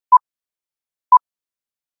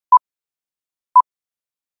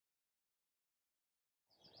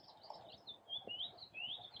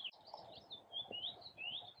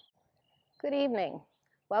Good evening.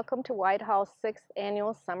 Welcome to Whitehall's 6th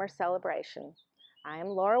Annual Summer Celebration. I am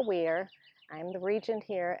Laura Weir. I am the regent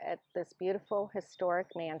here at this beautiful historic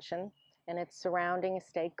mansion and its surrounding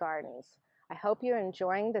estate gardens. I hope you're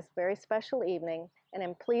enjoying this very special evening and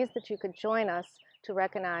am pleased that you could join us to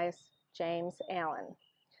recognize James Allen.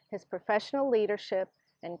 His professional leadership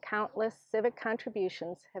and countless civic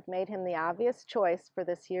contributions have made him the obvious choice for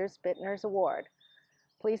this year's Bittner's Award.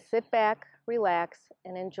 Please sit back, relax,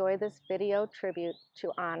 and enjoy this video tribute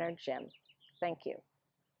to honor Jim. Thank you.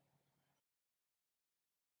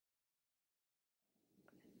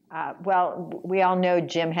 We all know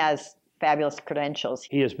Jim has fabulous credentials.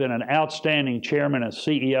 He has been an outstanding chairman and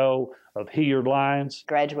CEO of Hilliard Lyons.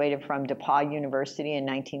 Graduated from DePaul University in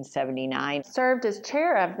 1979. Served as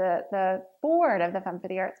chair of the board of the Fund for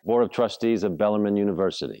the Arts. Board of Trustees of Bellarmine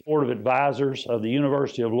University. Board of Advisors of the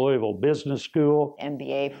University of Louisville Business School.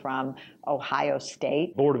 MBA from Ohio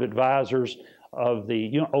State. Board of Advisors of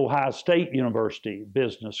the Ohio State University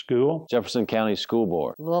Business School. Jefferson County School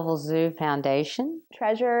Board. Louisville Zoo Foundation.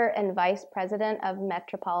 Treasurer and Vice President of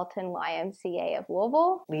Metropolitan YMCA of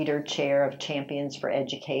Louisville. Leader Chair of Champions for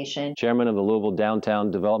Education. Chairman of the Louisville Downtown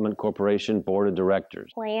Development Corporation Board of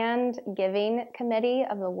Directors. Planned Giving Committee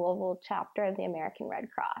of the Louisville chapter of the American Red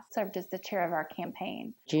Cross. Served as the chair of our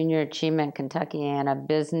campaign. Junior Achievement Kentuckiana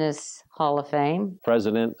Business Hall of Fame.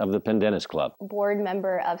 President of the Pendennis Club. Board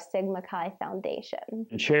member of Sigma Chi Foundation.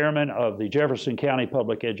 And chairman of the Jefferson County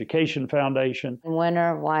Public Education Foundation.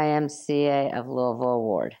 Winner YMCA of Louisville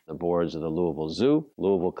Award. The boards of the Louisville Zoo,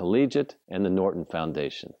 Louisville Collegiate, and the Norton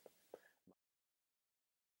Foundation.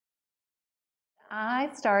 I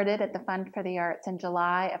started at the Fund for the Arts in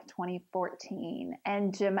July of 2014,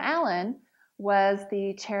 and Jim Allen was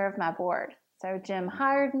the chair of my board. So Jim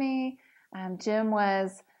hired me. Jim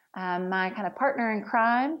was my kind of partner in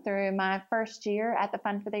crime through my first year at the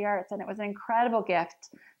Fund for the Arts, and it was an incredible gift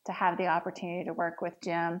to have the opportunity to work with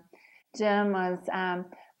Jim. Jim was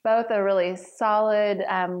both a really solid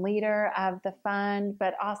leader of the fund,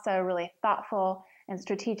 but also really thoughtful and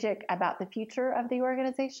strategic about the future of the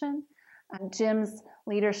organization. Jim's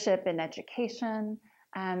leadership in education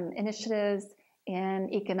initiatives, in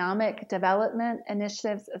economic development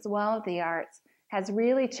initiatives, as well as the arts, has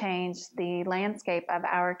really changed the landscape of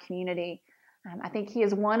our community. I think he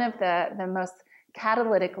is one of the most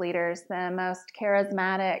catalytic leaders, the most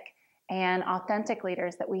charismatic and authentic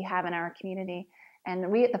leaders that we have in our community.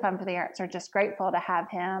 And we at the Fund for the Arts are just grateful to have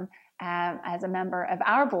him as a member of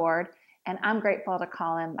our board, and I'm grateful to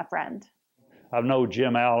call him a friend. I've known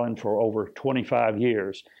Jim Allen for over 25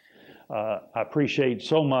 years. I appreciate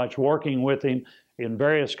so much working with him in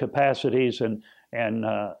various capacities and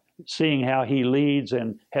seeing how he leads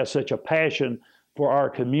and has such a passion for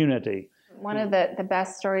our community. One of the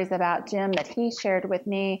best stories about Jim that he shared with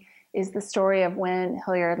me is the story of when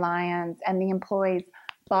Hilliard Lyons and the employees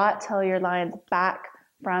bought Hilliard Lyons back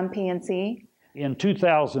from PNC. In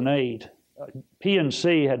 2008,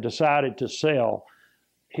 PNC had decided to sell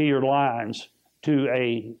Hilliard Lyons to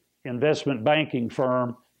an investment banking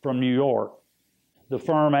firm from New York. The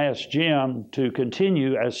firm asked Jim to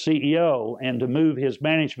continue as CEO and to move his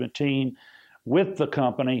management team with the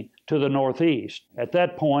company to the Northeast. At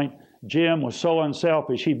that point, Jim was so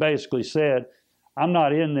unselfish, he basically said, I'm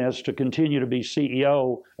not in this to continue to be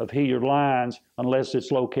CEO of Hilliard Lyons unless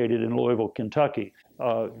it's located in Louisville, Kentucky.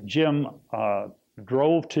 Jim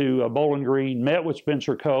drove to Bowling Green, met with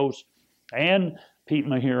Spencer Coase and Pete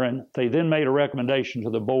Mahurin. They then made a recommendation to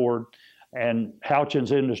the board, and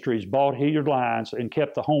Houchins Industries bought Hilliard Lyons and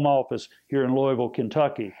kept the home office here in Louisville,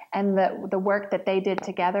 Kentucky. And the work that they did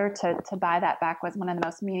together to buy that back was one of the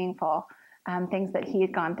most meaningful things that he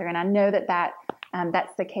had gone through. And I know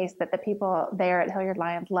that's the case, that the people there at Hilliard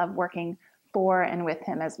Lyons love working for and with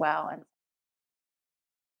him as well.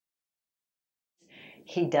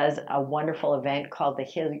 He does a wonderful event called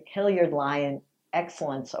the Hilliard Lyons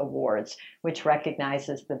Excellence Awards, which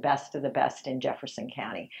recognizes the best of the best in Jefferson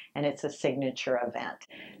County, and it's a signature event.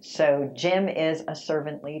 So Jim is a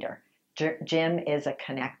servant leader. Jim is a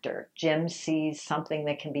connector. Jim sees something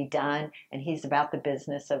that can be done, and he's about the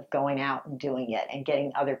business of going out and doing it and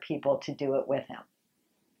getting other people to do it with him.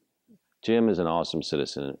 Jim is an awesome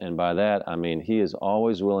citizen, and by that I mean he is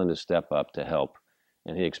always willing to step up to help,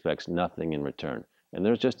 and he expects nothing in return. And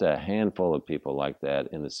there's just a handful of people like that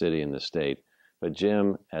in the city and the state. But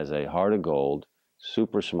Jim has a heart of gold,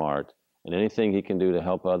 super smart, and anything he can do to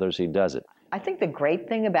help others, he does it. I think the great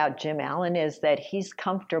thing about Jim Allen is that he's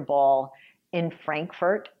comfortable in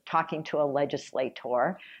Frankfurt talking to a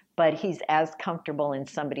legislator, but he's as comfortable in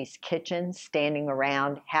somebody's kitchen, standing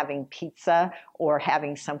around having pizza or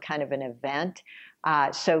having some kind of an event.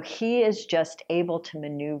 So he is just able to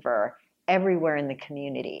maneuver everywhere in the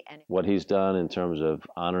community. And what he's done in terms of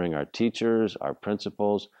honoring our teachers, our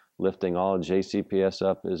principals, lifting all of JCPS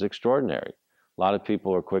up is extraordinary. A lot of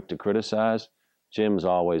people are quick to criticize. Jim's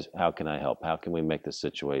always, how can I help? How can we make the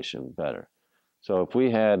situation better? So if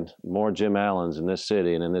we had more Jim Allens in this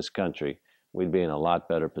city and in this country, we'd be in a lot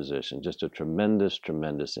better position. Just a tremendous,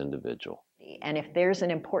 tremendous individual. And if there's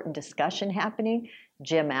an important discussion happening,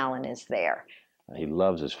 Jim Allen is there. He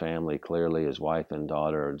loves his family, clearly. His wife and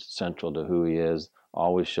daughter are central to who he is,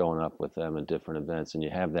 always showing up with them at different events. And you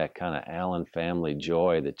have that kind of Allen family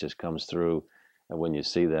joy that just comes through when you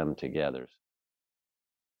see them together.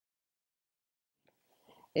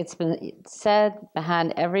 It's been said,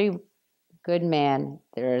 behind every good man,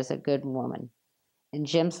 there is a good woman. In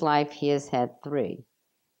Jim's life, he has had three: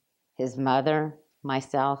 his mother,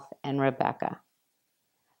 myself, and Rebecca.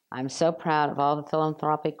 I'm so proud of all the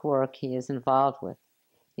philanthropic work he is involved with.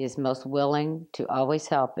 He is most willing to always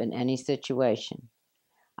help in any situation.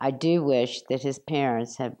 I do wish that his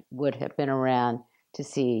parents would have been around to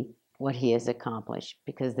see what he has accomplished,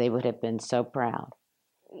 because they would have been so proud.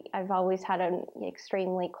 I've always had an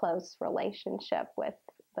extremely close relationship with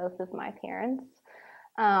both of my parents.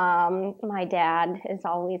 My dad has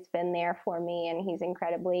always been there for me, and he's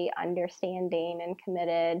incredibly understanding and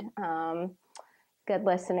committed, good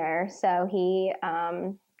listener. So he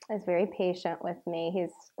is very patient with me.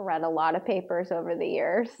 He's read a lot of papers over the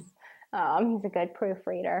years. He's a good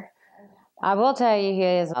proofreader. I will tell you, he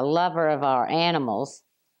is a lover of our animals,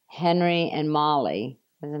 Henry and Molly.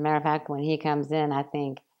 As a matter of fact, when he comes in, I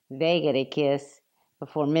think they get a kiss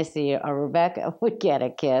before Missy or Rebecca would get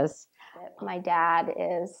a kiss. My dad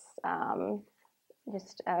is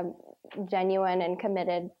just a genuine and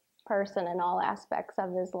committed person in all aspects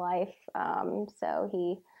of his life. So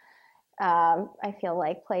he, I feel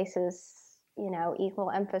like, places,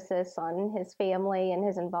 equal emphasis on his family and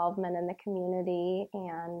his involvement in the community,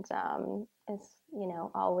 and is,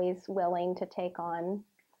 always willing to take on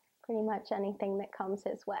pretty much anything that comes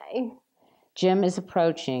his way. Jim is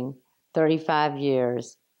approaching 35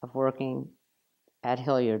 years of working at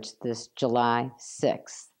Hilliard's this July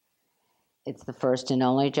 6th. It's the first and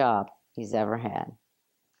only job he's ever had.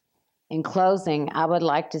 In closing, I would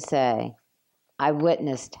like to say I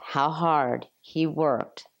witnessed how hard he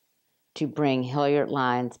worked to bring Hilliard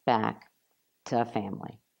Lyons back to a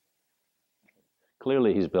family.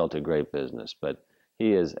 Clearly, he's built a great business, but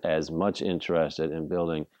he is as much interested in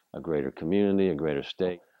building a greater community, a greater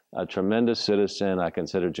state. A tremendous citizen. I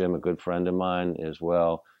consider Jim a good friend of mine as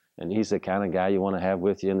well. And he's the kind of guy you want to have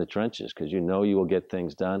with you in the trenches, because you know you will get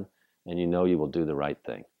things done and you know you will do the right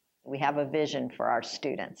thing. We have a vision for our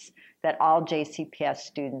students, that all JCPS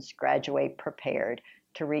students graduate prepared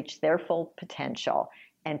to reach their full potential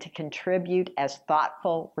and to contribute as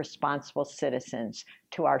thoughtful, responsible citizens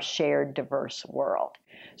to our shared, diverse world.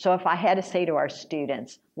 So if I had to say to our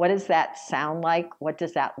students, what does that sound like? What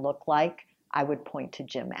does that look like? I would point to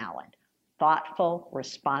Jim Allen, thoughtful,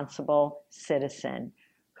 responsible citizen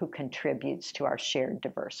who contributes to our shared,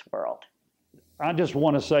 diverse world. I just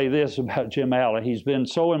want to say this about Jim Allen. He's been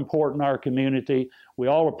so important in our community. We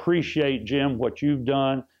all appreciate, Jim, what you've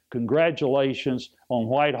done. Congratulations on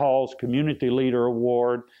Whitehall's Community Leader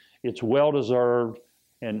Award. It's well deserved,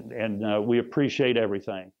 and we appreciate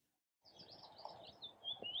everything.